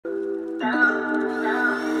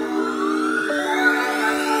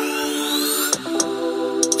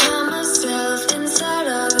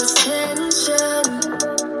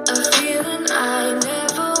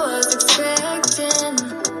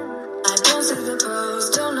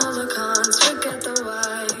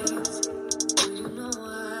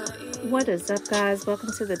What is up, guys?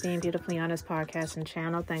 Welcome to the Being Beautifully Honest podcast and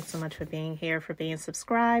channel. Thanks so much for being here, for being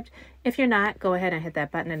subscribed. If you're not, go ahead and hit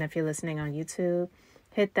that button. And if you're listening on YouTube,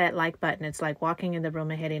 hit that like button. It's like walking in the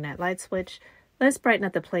room and hitting that light switch. Let's brighten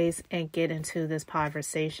up the place and get into this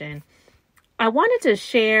conversation. I wanted to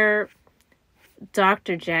share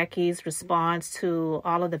Dr. Jackie's response to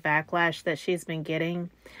all of the backlash that she's been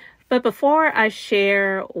getting. But before I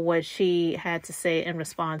share what she had to say in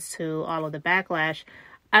response to all of the backlash,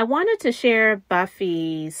 I wanted to share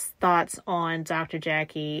Buffy's thoughts on Dr.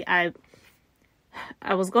 Jackie. I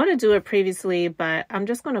was going to do it previously, but I'm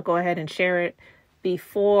just going to go ahead and share it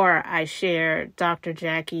before I share Dr.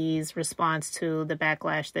 Jackie's response to the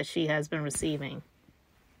backlash that she has been receiving.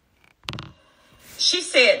 She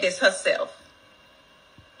said this herself,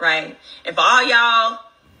 right? And for all y'all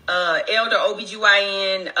elder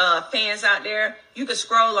OBGYN fans out there, you can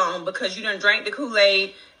scroll on because you done drank the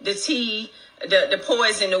Kool-Aid, the tea, the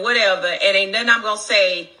poison, the whatever, and ain't nothing I'm going to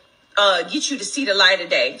say get you to see the light of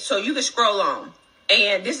day. So you can scroll on.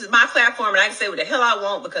 And this is my platform, and I can say what the hell I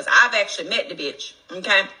want because I've actually met the bitch,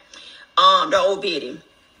 okay? The old biddy.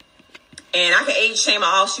 And I can age shame her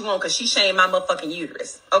all she want because she shamed my motherfucking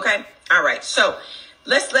uterus, okay? All right, so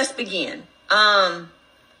let's begin.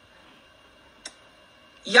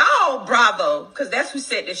 Y'all, bravo, because that's who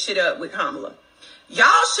set this shit up with Kamala. Y'all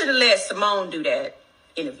should have let Simone do that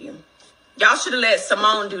interview. Y'all should have let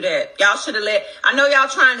Simone do that. Y'all should have I know y'all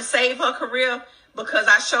trying to save her career because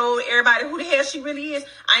I showed everybody who the hell she really is.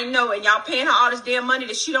 I know, and y'all paying her all this damn money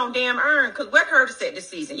that she don't damn earn. Because where Curtis at this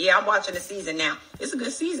season? Yeah, I'm watching the season now. It's a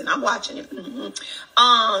good season. I'm watching it.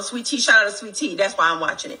 Mm-hmm. Sweet Tea, shout out to Sweet Tea. That's why I'm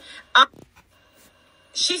watching it.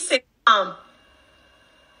 She said, y'all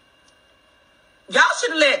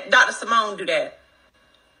should have let Dr. Simone do that.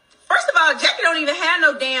 First of all, Jackie don't even have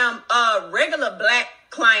no damn regular black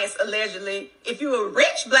clients, allegedly. If you're a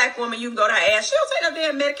rich black woman, you can go to her ass. She don't take no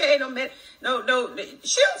damn Medicaid, no.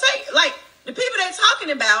 She don't take, like, the people they're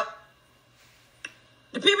talking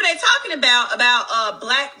about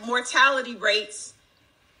black mortality rates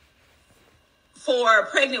for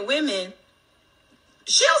pregnant women.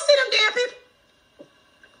 She don't see them damn people.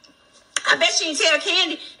 I bet she didn't tell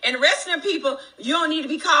Candy and the rest of them people, you don't need to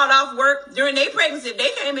be called off work during their pregnancy if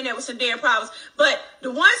they came in there with some damn problems. But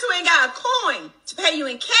the ones who ain't got a coin to pay you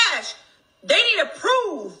in cash, they need to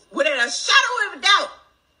prove without a shadow of a doubt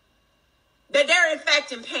that they're in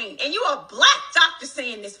fact in pain. And you a black doctor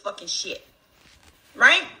saying this fucking shit.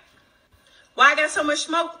 Right? Why I got so much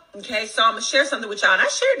smoke? Okay, so I'm going to share something with y'all. And I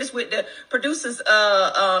shared this with the producers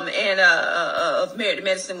of Married to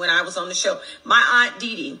Medicine when I was on the show. My Aunt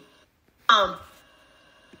Dee Dee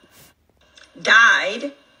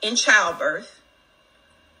died in childbirth.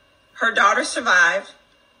 Her daughter survived.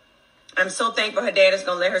 I'm so thankful her dad is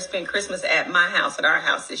going to let her spend Christmas at my house, at our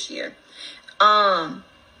house this year.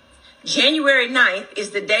 January 9th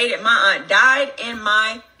is the day that my aunt died and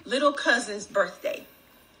my little cousin's birthday.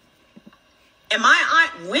 And my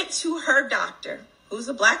aunt went to her doctor, who's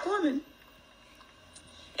a black woman,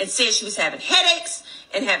 and said she was having headaches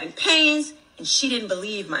and having pains, and she didn't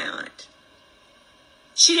believe my aunt.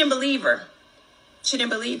 She didn't believe her.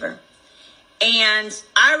 And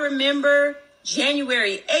I remember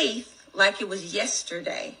January 8th like it was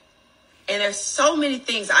yesterday. And there's so many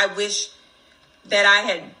things I wish that I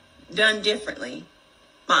had done differently.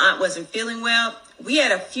 My aunt wasn't feeling well. We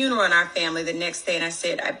had a funeral in our family the next day, and I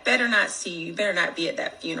said, I better not see you. You better not be at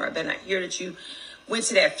that funeral. I better not hear that you went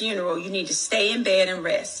to that funeral. You need to stay in bed and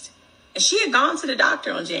rest. And she had gone to the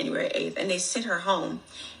doctor on January 8th, and they sent her home,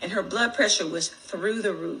 and her blood pressure was through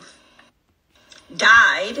the roof.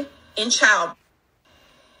 Died in childbirth.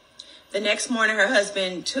 The next morning, her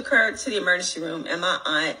husband took her to the emergency room, and my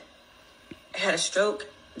aunt had a stroke.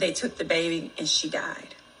 They took the baby, and she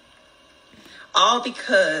died. All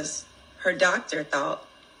because her doctor thought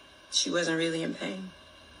she wasn't really in pain.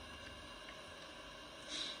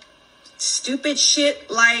 Stupid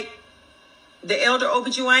shit like the elder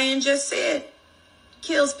OBGYN just said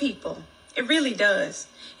kills people. It really does.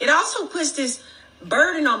 It also puts this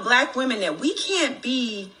burden on black women that we can't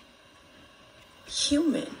be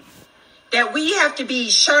human. That we have to be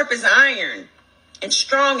sharp as iron and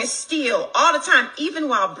strong as steel all the time, even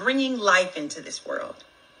while bringing life into this world.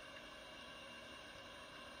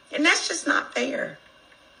 And that's just not fair.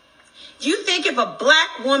 You think if a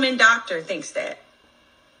black woman doctor thinks that,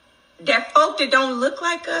 that folk that don't look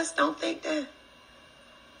like us don't think that.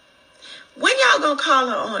 When y'all gonna call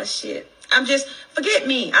her on shit? Forget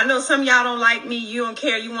me. I know some of y'all don't like me. You don't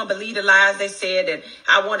care. You won't believe the lies they said that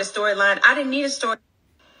I want a storyline. I didn't need a storyline.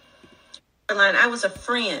 I was a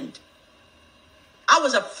friend. I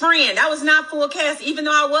was not full cast, even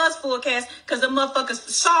though I was full cast, because the motherfuckers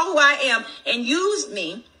saw who I am and used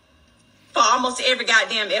me for almost every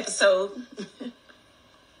goddamn episode.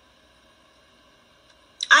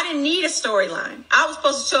 I didn't need a storyline. I was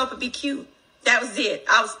supposed to show up and be cute. That was it.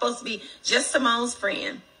 I was supposed to be just Simone's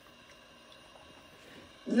friend.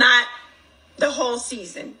 Not the whole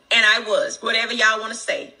season. And I was. Whatever y'all want to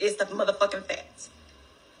say. It's the motherfucking facts.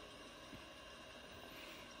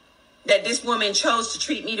 That this woman chose to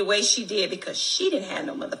treat me the way she did because she didn't have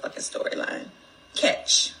no motherfucking storyline.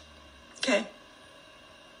 Catch. Okay?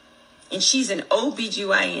 And she's an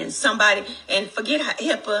OBGYN. Somebody, and forget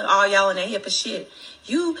HIPAA, all y'all in that HIPAA shit.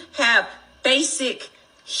 You have basic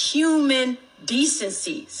human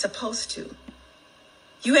decency, supposed to.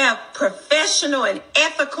 You have professional and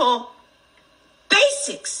ethical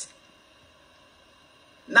basics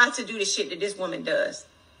not to do the shit that this woman does.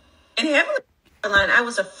 And heavenly, I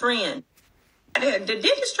was a friend. The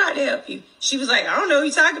dentist tried to help you. She was like, I don't know what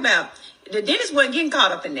you're talking about. The dentist wasn't getting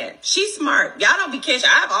caught up in that. She's smart. Y'all don't be catching.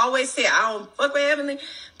 I've always said, I don't fuck with Heavenly,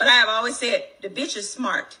 but I have always said, the bitch is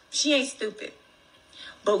smart. She ain't stupid.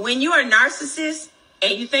 But when you're a narcissist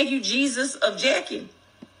and you think you Jesus of Jackie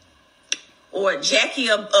or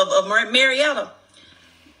Jackie of Marietta,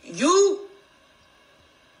 you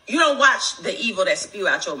don't watch the evil that spew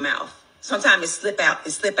out your mouth. Sometimes it slip out.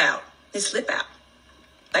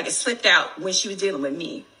 Like it slipped out when she was dealing with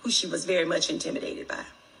me, who she was very much intimidated by.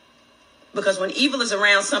 Because when evil is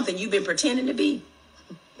around something you've been pretending to be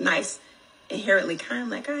nice, inherently kind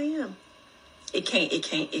like I am, it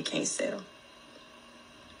can't settle.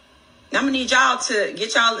 Now I'm gonna need y'all to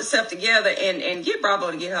get y'all stuff together and get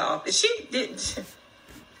Bravo to get her off. She don't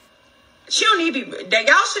need to be.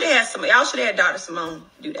 Y'all should have had Dr. Simone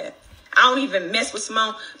do that. I don't even mess with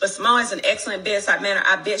Simone, but Simone has an excellent bedside manner.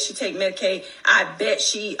 I bet she take Medicaid. I bet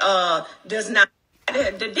she does not.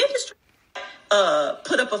 The dentist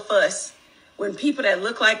put up a fuss when people that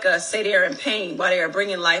look like us say they're in pain while they are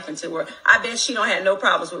bringing life into work. I bet she don't have no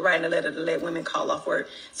problems with writing a letter to let women call off work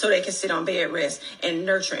so they can sit on bed rest and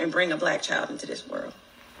nurture and bring a black child into this world.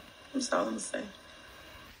 That's all I'm going to say.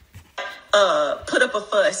 Put up a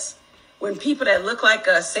fuss when people that look like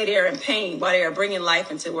us say they're in pain while they are bringing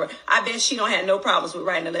life into work. I bet she don't have no problems with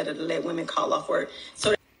writing a letter to let women call off work.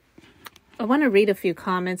 So I want to read a few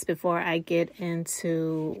comments before I get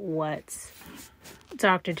into what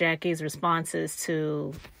Dr. Jackie's responses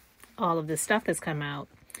to all of this stuff that's come out.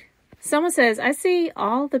 Someone says, I see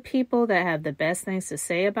all the people that have the best things to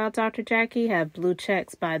say about Dr. Jackie have blue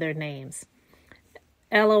checks by their names.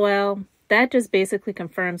 LOL. That just basically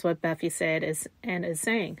confirms what Buffy said is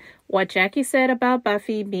saying. What Jackie said about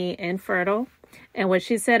Buffy being infertile and what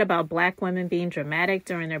she said about black women being dramatic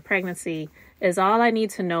during their pregnancy is all I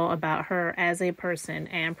need to know about her as a person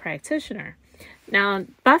and practitioner. Now,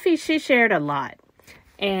 Buffy, she shared a lot.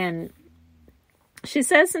 And she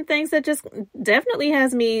says some things that just definitely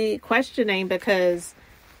has me questioning, because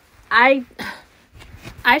I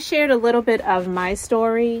shared a little bit of my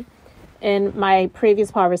story in my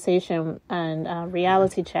previous conversation on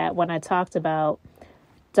reality chat when I talked about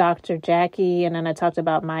Dr. Jackie, and then I talked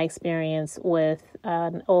about my experience with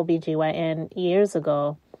an OBGYN years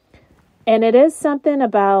ago. And it is something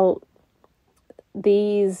about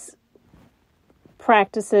these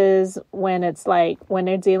practices when it's like when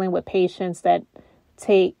they're dealing with patients that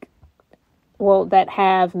that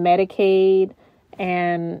have Medicaid,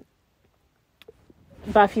 and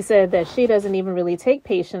Buffy said that she doesn't even really take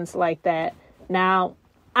patients like that. Now,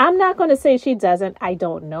 I'm not going to say she doesn't. I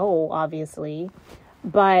don't know, obviously.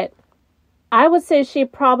 But I would say she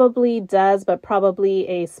probably does, but probably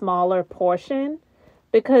a smaller portion.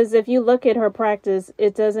 Because if you look at her practice,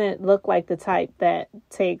 it doesn't look like the type that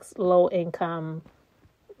takes low-income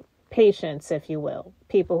patients, if you will.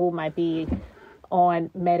 People who might be on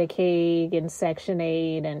Medicaid and Section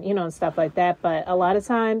 8 and, and stuff like that. But a lot of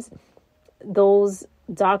times, those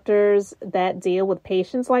doctors that deal with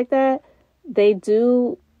patients like that, they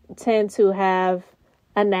do tend to have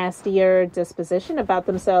a nastier disposition about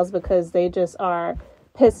themselves because they just are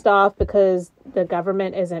pissed off because the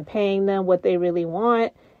government isn't paying them what they really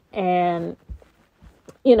want. And,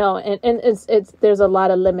 it's there's a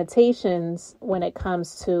lot of limitations when it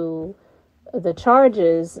comes to the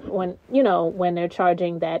charges when they're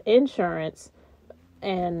charging that insurance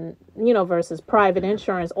and, versus private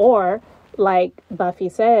insurance, or like Buffy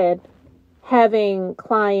said, having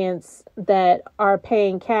clients that are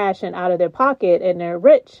paying cash and out of their pocket, and they're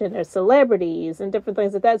rich and they're celebrities and different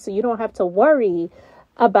things like that. So you don't have to worry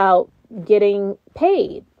about getting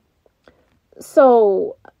paid.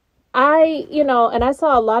 So and I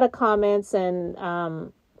saw a lot of comments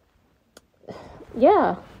and,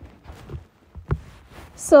 yeah.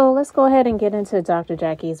 So let's go ahead and get into Dr.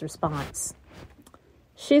 Jackie's response.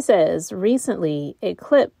 She says, recently, a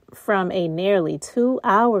clip from a nearly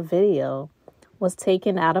 2-hour video was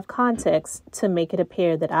taken out of context to make it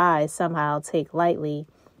appear that I somehow take lightly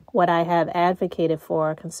what I have advocated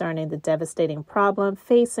for concerning the devastating problem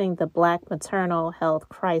facing the Black maternal health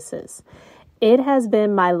crisis. It has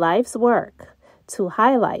been my life's work to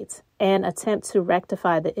highlight and attempt to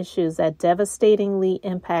rectify the issues that devastatingly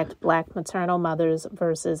impact Black maternal mothers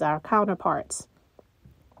versus our counterparts.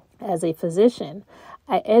 As a physician,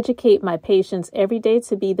 I educate my patients every day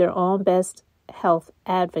to be their own best health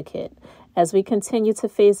advocate. As we continue to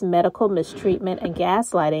face medical mistreatment and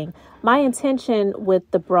gaslighting, my intention with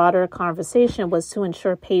the broader conversation was to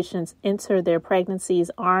ensure patients enter their pregnancies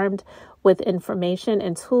armed with information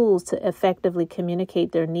and tools to effectively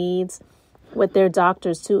communicate their needs with their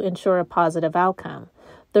doctors to ensure a positive outcome.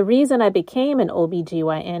 The reason I became an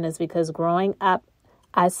OBGYN is because growing up,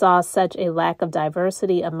 I saw such a lack of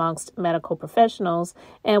diversity amongst medical professionals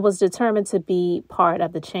and was determined to be part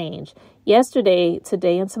of the change. Yesterday,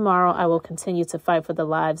 today, and tomorrow, I will continue to fight for the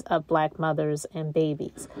lives of Black mothers and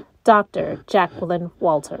babies. Dr. Jacqueline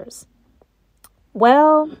Walters.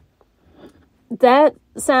 Well, that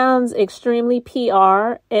sounds extremely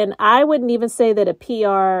PR, and I wouldn't even say that a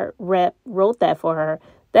PR rep wrote that for her.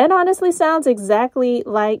 That honestly sounds exactly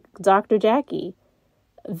like Dr. Jackie.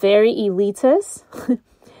 Very elitist,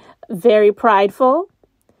 very prideful,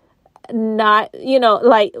 not,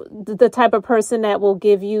 like the type of person that will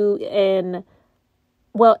give you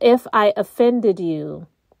if I offended you,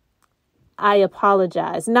 I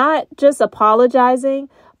apologize. Not just apologizing,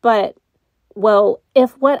 but,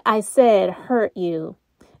 if what I said hurt you,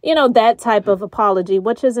 that type of apology,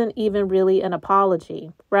 which isn't even really an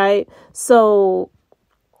apology, right? So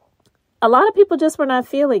a lot of people just were not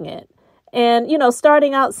feeling it. And,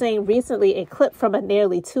 starting out saying recently a clip from a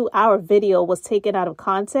nearly 2-hour video was taken out of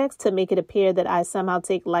context to make it appear that I somehow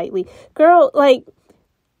take lightly. Girl,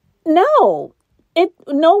 no,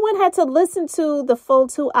 no one had to listen to the full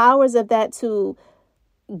 2 hours of that to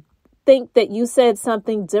think that you said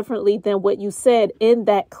something differently than what you said in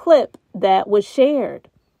that clip that was shared.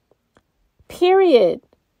 Period.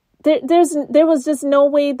 There was just no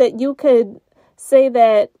way that you could say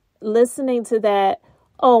that listening to that,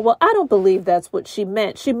 oh, well, I don't believe that's what she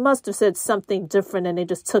meant. She must have said something different and they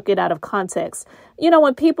just took it out of context.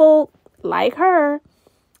 When people like her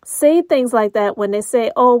say things like that, when they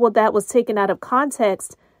say, oh, well, that was taken out of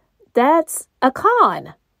context, that's a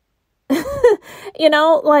con.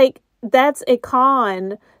 That's a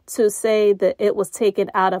con to say that it was taken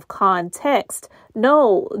out of context.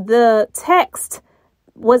 No, the text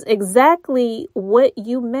was exactly what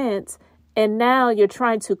you meant. And now you're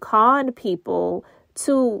trying to con people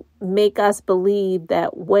to make us believe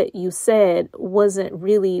that what you said wasn't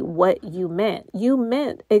really what you meant. You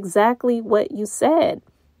meant exactly what you said.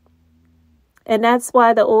 And that's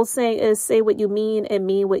why the old saying is say what you mean and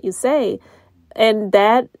mean what you say. And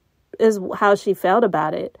that is how she felt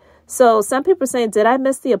about it. So some people are saying, did I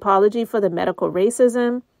miss the apology for the medical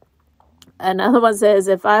racism? Another one says,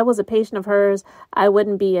 if I was a patient of hers, I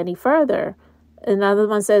wouldn't be any further. Another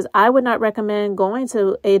one says, I would not recommend going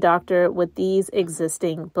to a doctor with these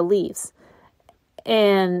existing beliefs.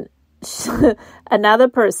 And another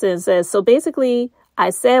person says, so basically, I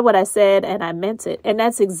said what I said and I meant it. And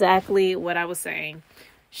that's exactly what I was saying.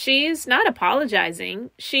 She's not apologizing.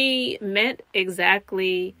 She meant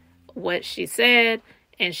exactly what she said,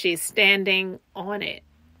 and she's standing on it.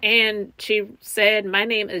 And she said, my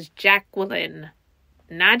name is Jacqueline,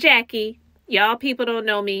 not Jackie. Y'all people don't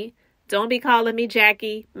know me. Don't be calling me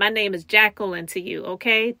Jackie. My name is Jacqueline to you,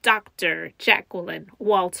 okay? Dr. Jacqueline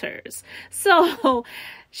Walters. So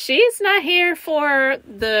she's not here for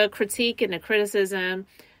the critique and the criticism.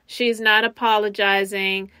 She's not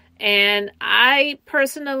apologizing. And I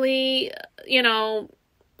personally,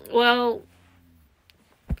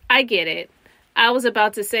 I get it. I was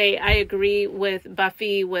about to say I agree with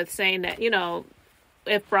Buffie with saying that,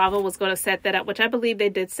 if Bravo was going to set that up, which I believe they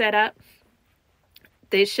did set up,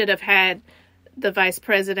 they should have had the vice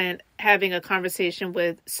president having a conversation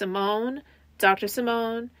with Simone, Dr.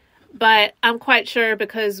 Simone. But I'm quite sure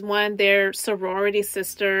because, one, they're sorority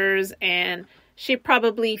sisters, and she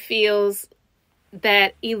probably feels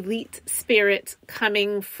that elite spirit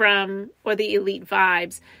coming from, or the elite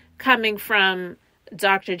vibes coming from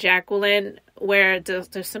Dr. Jacqueline, where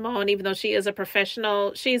Dr. Simone, even though she is a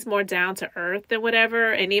professional, she's more down to earth and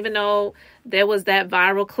whatever. And even though there was that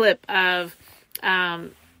viral clip of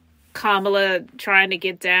Kamala trying to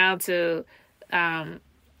get down to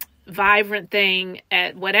Vibrant thing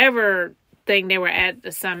at whatever thing they were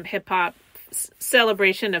at, some hip hop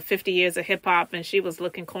celebration of 50 years of hip hop, and she was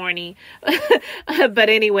looking corny. But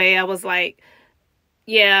anyway, I was like,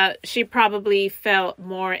 yeah, she probably felt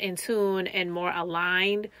more in tune and more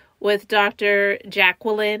aligned with Dr.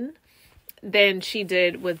 Jacqueline than she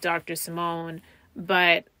did with Dr. Simone.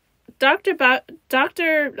 But Dr.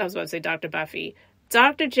 Buffy,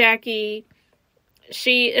 Dr. Jackie,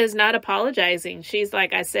 she is not apologizing. She's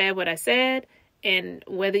like, I said what I said, and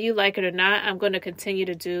whether you like it or not, I'm going to continue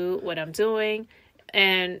to do what I'm doing.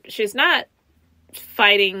 And she's not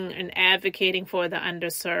fighting and advocating for the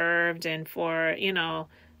underserved and for,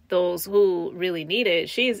 those who really need it.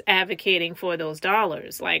 She's advocating for those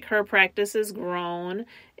dollars. Like, her practice has grown.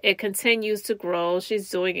 It continues to grow. She's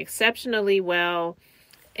doing exceptionally well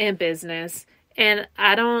in business. And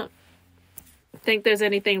I don't think there's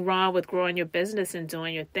anything wrong with growing your business and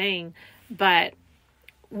doing your thing. But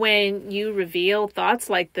when you reveal thoughts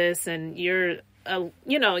like this and you're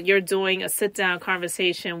doing a sit down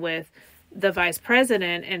conversation with the vice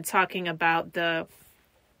president and talking about the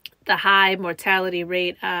high mortality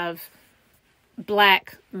rate of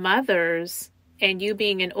Black mothers, and you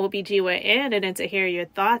being an OBGYN, and then to hear your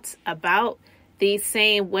thoughts about these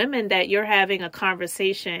same women that you're having a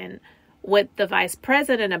conversation with the vice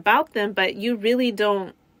president about them, but you really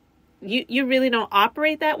don't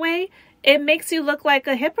operate that way. It makes you look like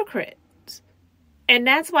a hypocrite. And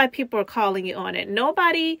that's why people are calling you on it.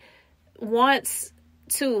 Nobody wants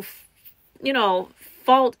to,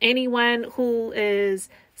 fault anyone who is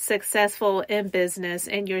successful in business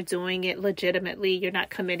and you're doing it legitimately. You're not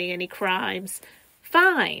committing any crimes.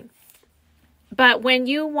 Fine. But when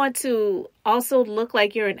you want to also look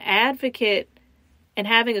like you're an advocate and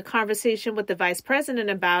having a conversation with the vice president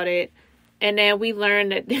about it, and then we learn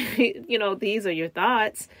that, these are your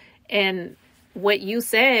thoughts, and what you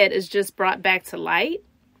said is just brought back to light,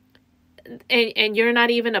 and you're not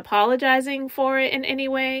even apologizing for it in any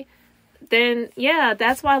way, then yeah,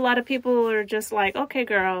 that's why a lot of people are just like, okay,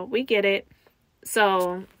 girl, we get it.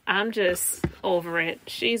 So I'm just over it.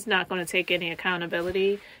 She's not going to take any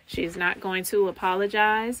accountability. She's not going to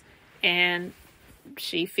apologize, and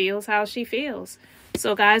she feels how she feels.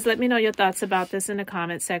 So guys, let me know your thoughts about this in the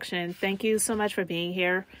comment section. Thank you so much for being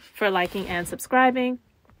here, for liking and subscribing.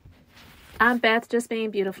 I'm Beth, just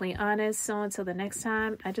being beautifully honest. So until the next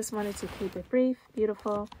time, I just wanted to keep it brief,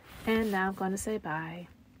 beautiful, and now I'm going to say bye.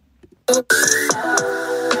 Triggered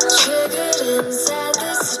inside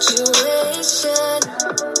the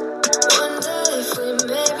situation.